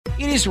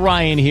It is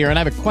Ryan here, and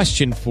I have a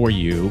question for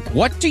you.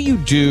 What do you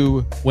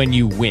do when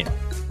you win?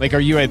 Like, are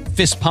you a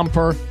fist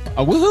pumper,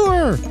 a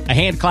woohooer, a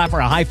hand clapper,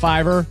 a high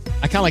fiver?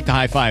 I kind of like the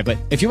high five, but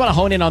if you want to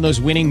hone in on those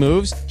winning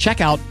moves,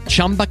 check out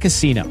Chumba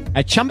Casino.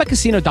 At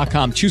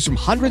ChumbaCasino.com, choose from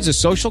hundreds of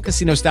social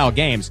casino-style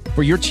games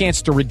for your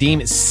chance to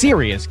redeem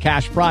serious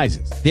cash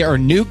prizes. There are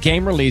new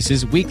game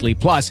releases weekly,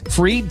 plus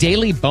free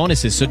daily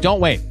bonuses. So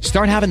don't wait.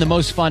 Start having the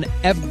most fun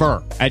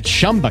ever at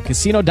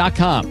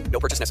ChumbaCasino.com. No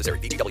purchase necessary.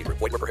 VGW. Void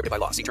where prohibited by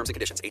law. See terms and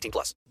conditions.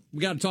 18+. We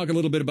got to talk a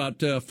little bit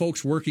about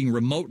folks working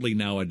remotely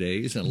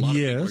nowadays, and a lot of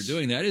people are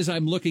doing that. As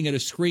I'm looking at a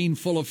screen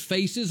full of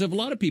faces of a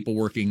lot of people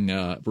working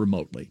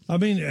remotely. I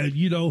mean,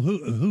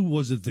 who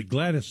was it that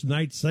Gladys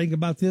Knight sang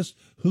about this?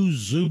 Who's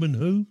Zooming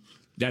who?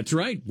 That's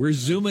right. We're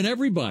Zooming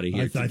everybody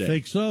here today. I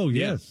think so,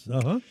 yes. Yeah.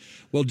 Uh-huh.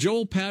 Well,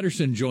 Joel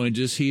Patterson joins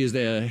us. He is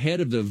the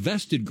head of the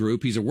Vested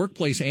Group. He's a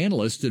workplace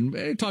analyst,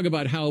 and talk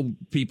about how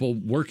people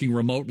working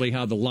remotely,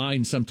 how the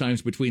lines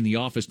sometimes between the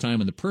office time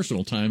and the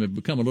personal time have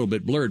become a little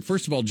bit blurred.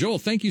 First of all, Joel,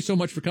 thank you so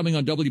much for coming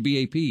on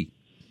WBAP.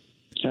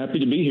 Happy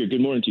to be here. Good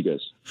morning to you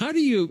guys. How do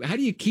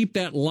you keep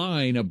that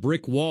line a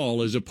brick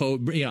wall as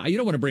opposed? You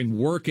don't want to bring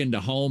work into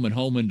home and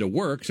home into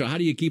work. So how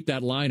do you keep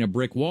that line a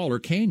brick wall, or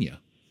can you?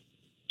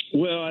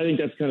 Well, I think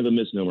that's kind of a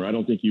misnomer. I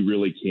don't think you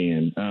really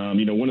can.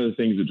 One of the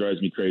things that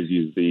drives me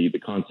crazy is the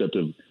concept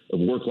of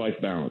work-life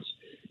balance.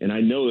 And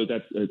I know that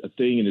that's a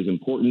thing and is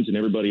important, and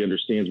everybody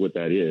understands what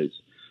that is.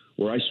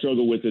 Where I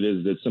struggle with it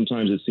is that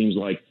sometimes it seems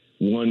like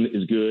one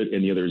is good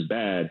and the other is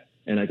bad.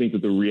 And I think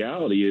that the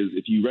reality is,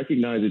 if you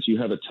recognize that you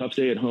have a tough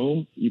day at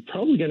home, you're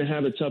probably going to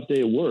have a tough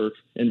day at work,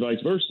 and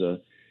vice versa.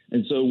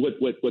 And so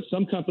what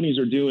some companies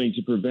are doing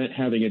to prevent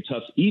having a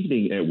tough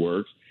evening at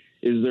work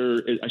is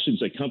I shouldn't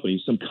say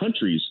companies, some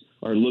countries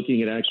are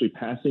looking at actually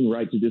passing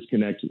right to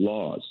disconnect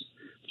laws.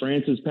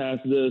 France has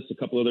passed this, a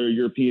couple other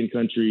European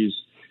countries,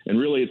 and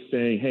really it's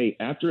saying, hey,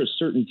 after a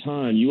certain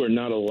time, you are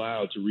not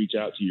allowed to reach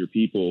out to your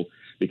people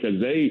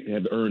because they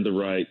have earned the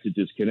right to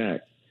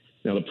disconnect.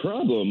 Now, the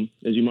problem,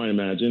 as you might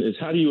imagine, is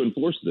how do you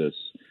enforce this?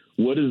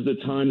 What is the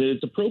time that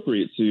it's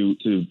appropriate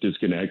to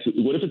disconnect?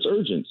 What if it's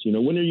urgent?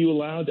 When are you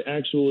allowed to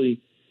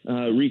actually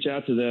reach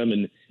out to them,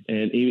 and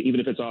even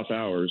if it's off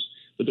hours?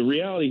 But the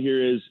reality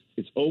here is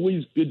it's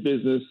always good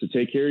business to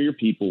take care of your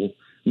people,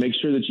 make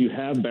sure that you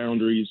have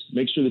boundaries,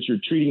 make sure that you're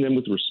treating them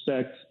with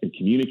respect and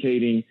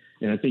communicating,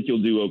 and I think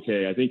you'll do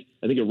okay. I think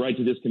a right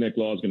to disconnect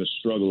law is going to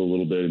struggle a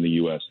little bit in the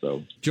U.S.,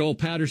 though. Joel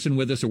Patterson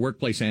with us, a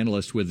workplace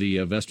analyst with the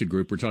Vested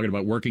Group. We're talking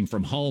about working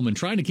from home and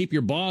trying to keep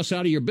your boss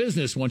out of your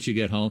business once you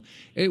get home.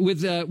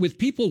 With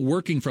people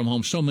working from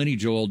home, so many,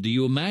 Joel, do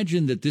you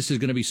imagine that this is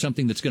going to be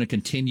something that's going to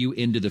continue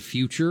into the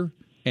future?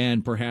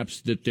 And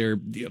perhaps that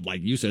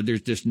like you said,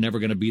 there's just never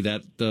going to be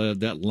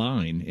that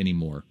line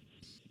anymore.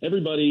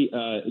 Everybody,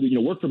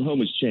 work from home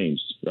has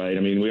changed, right? I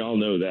mean, we all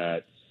know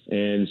that.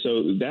 And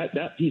so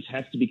that piece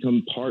has to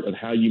become part of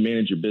how you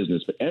manage your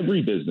business. But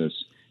every business,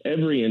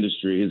 every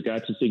industry has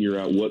got to figure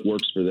out what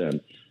works for them.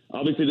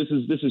 Obviously,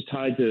 this is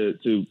tied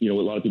to what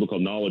a lot of people call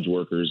knowledge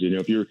workers.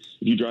 If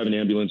you drive an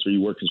ambulance or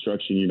you work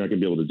construction, you're not going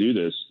to be able to do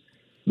this.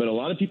 But a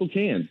lot of people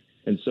can.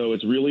 And so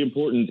it's really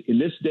important in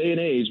this day and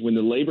age when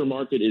the labor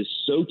market is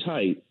so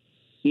tight,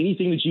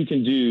 anything that you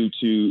can do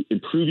to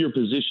improve your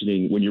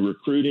positioning when you're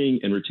recruiting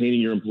and retaining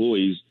your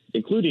employees,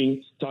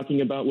 including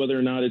talking about whether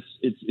or not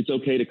it's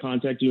okay to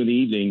contact you in the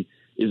evening,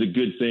 is a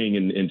good thing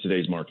in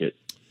today's market.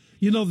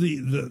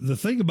 The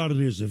thing about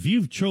it is, if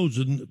you've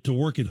chosen to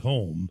work at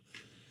home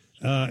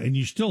and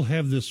you still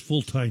have this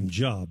full-time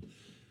job,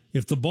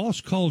 if the boss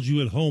calls you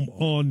at home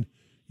on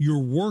your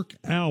work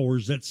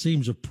hours, that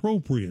seems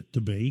appropriate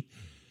to me.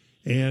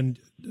 And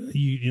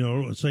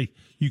say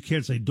you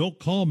can't say, don't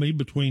call me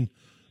between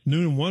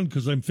noon and 1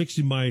 because I'm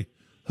fixing my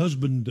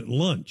husband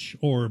lunch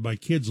or my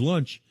kid's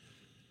lunch.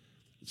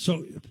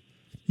 So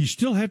you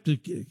still have to,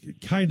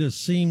 kind of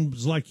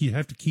seems like you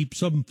have to keep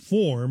some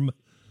form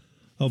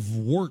of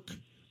work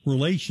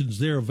relations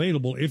there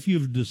available if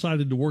you've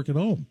decided to work at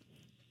home.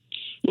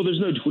 Well, there's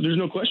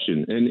no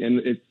question.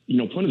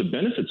 And one of the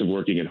benefits of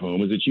working at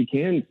home is that you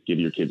can give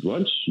your kids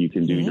lunch. You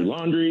can do your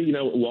laundry,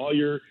 while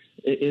you're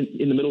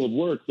in the middle of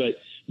work. But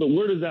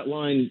where does that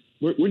line,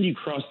 where do you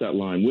cross that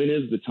line? When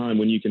is the time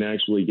when you can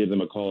actually give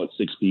them a call at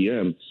 6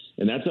 p.m.?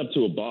 And that's up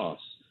to a boss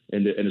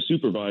and a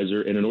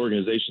supervisor and an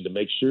organization to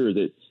make sure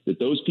that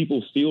those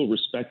people feel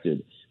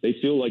respected. They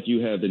feel like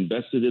you have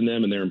invested in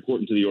them and they're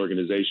important to the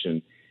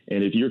organization.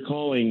 And if you're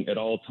calling at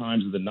all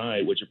times of the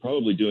night, what you're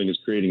probably doing is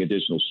creating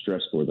additional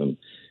stress for them.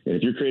 And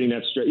if you're creating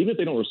that stress, even if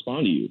they don't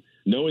respond to you,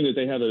 knowing that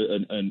they have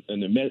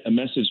a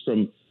message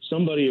from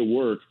somebody at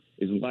work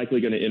is likely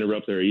going to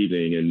interrupt their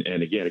evening.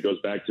 And again, it goes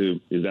back to,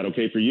 is that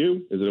okay for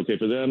you? Is it okay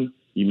for them?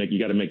 You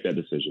got to make that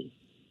decision.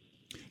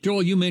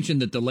 Joel, you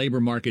mentioned that the labor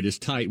market is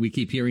tight. We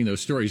keep hearing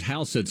those stories.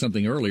 Hal said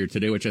something earlier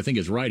today, which I think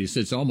is right. He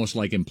said it's almost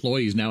like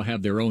employees now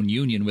have their own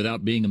union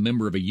without being a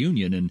member of a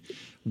union. And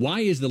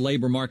why is the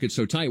labor market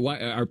so tight? Why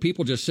are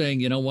people just saying,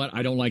 you know what,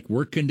 I don't like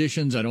work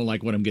conditions. I don't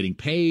like what I'm getting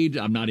paid.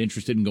 I'm not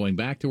interested in going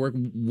back to work.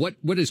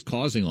 What is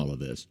causing all of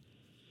this?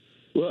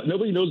 Well,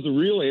 nobody knows the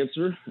real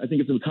answer. I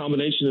think it's a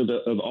combination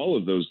of all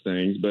of those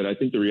things. But I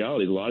think the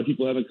reality is a lot of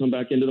people haven't come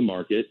back into the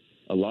market.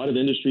 A lot of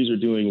industries are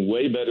doing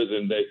way better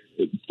than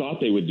they thought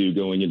they would do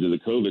going into the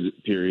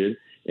COVID period.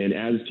 And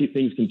as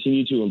things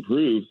continue to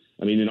improve,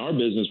 I mean, in our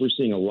business, we're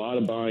seeing a lot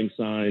of buying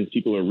signs.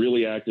 People are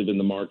really active in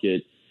the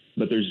market,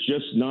 but there's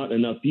just not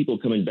enough people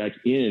coming back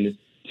in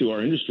to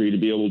our industry to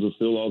be able to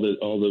fill all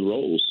the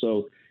roles.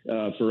 So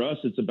for us,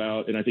 it's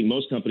about, and I think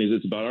most companies,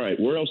 it's about, all right,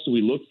 where else do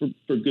we look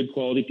for good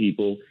quality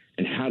people,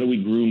 and how do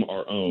we groom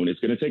our own? It's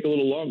going to take a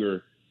little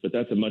longer, but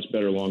that's a much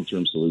better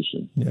long-term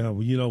solution. Yeah,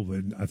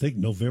 well, I think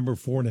November,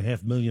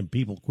 4.5 million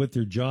people quit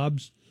their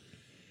jobs,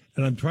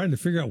 and I'm trying to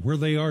figure out where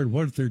they are and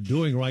what they're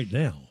doing right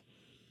now.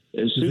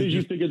 As soon as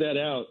you figure that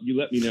out, you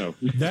let me know.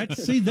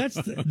 That's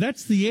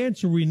the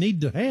answer we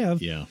need to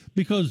have. Yeah.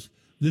 Because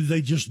did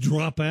they just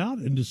drop out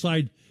and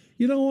decide,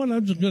 you know what,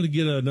 I'm just going to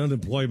get an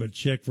unemployment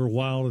check for a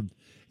while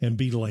and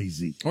be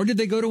lazy? Or did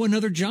they go to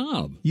another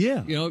job?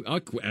 Yeah. You know,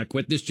 I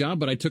quit this job,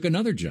 but I took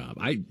another job.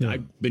 I've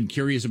been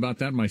curious about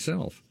that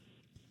myself.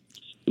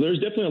 There's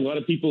definitely a lot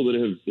of people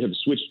that have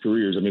switched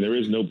careers. I mean, there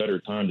is no better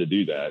time to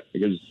do that,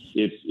 because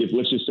if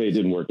let's just say it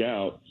didn't work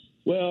out,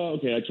 well,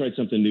 okay, I tried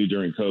something new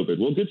during COVID.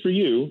 Well, good for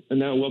you, and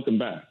now welcome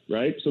back,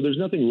 right? So there's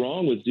nothing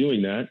wrong with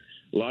doing that.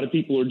 A lot of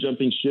people are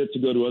jumping ship to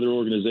go to other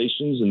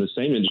organizations in the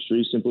same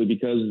industry simply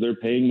because they're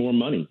paying more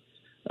money.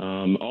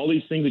 All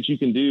these things that you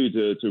can do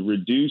to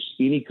reduce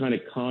any kind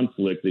of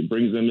conflict that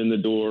brings them in the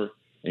door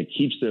and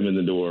keeps them in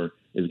the door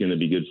is going to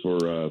be good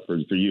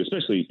for you,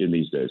 especially in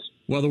these days.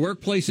 Well, the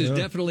workplace is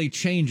definitely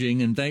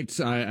changing, and thanks,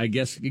 I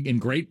guess, in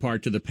great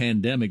part to the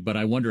pandemic, but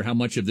I wonder how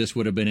much of this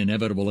would have been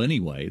inevitable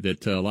anyway,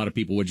 that a lot of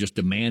people would just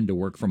demand to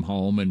work from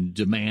home and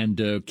demand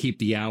to keep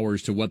the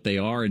hours to what they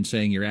are, and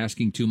saying you're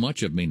asking too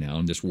much of me now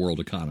in this world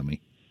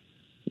economy.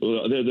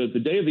 Well, the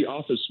day of the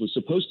office was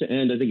supposed to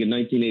end, I think, in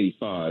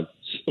 1985.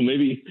 So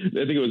maybe,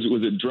 I think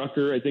was it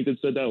Drucker, I think, that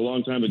said that a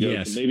long time ago.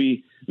 Yes. So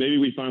maybe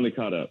we finally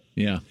caught up.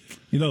 Yeah.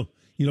 You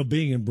know,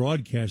 being in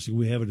broadcasting,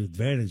 we have an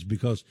advantage,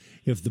 because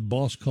if the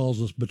boss calls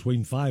us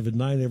between 5 and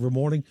 9 every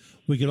morning,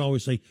 we can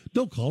always say,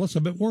 "Don't call us,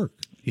 I'm at work."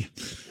 Yeah.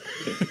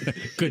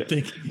 Good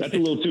thing. That's a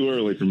little too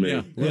early for me.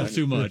 Yeah, a little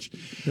too much.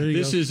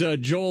 This is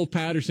Joel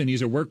Patterson.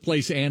 He's a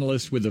workplace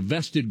analyst with the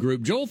Vested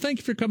Group. Joel, thank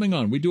you for coming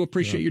on. We do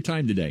appreciate your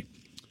time today.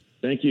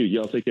 Thank you.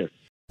 Y'all take care.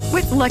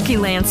 With Lucky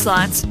Land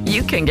Slots,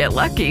 you can get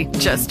lucky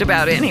just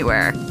about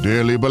anywhere.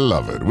 Dearly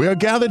beloved, we are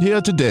gathered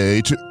here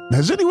today to...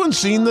 Has anyone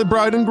seen the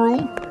bride and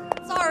groom?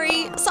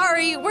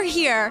 Sorry, we're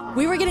here.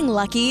 We were getting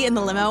lucky in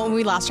the limo and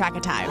we lost track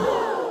of time.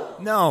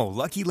 No,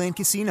 Lucky Land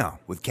Casino,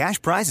 with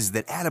cash prizes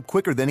that add up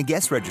quicker than a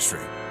guest registry.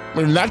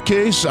 In that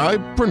case, I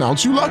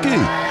pronounce you lucky.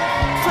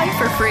 Play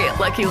for free at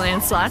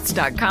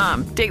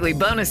LuckyLandSlots.com. Daily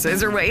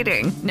bonuses are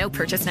waiting. No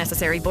purchase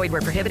necessary. Void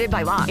where prohibited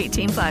by law.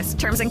 18+.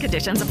 Terms and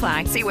conditions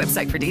apply. See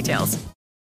website for details.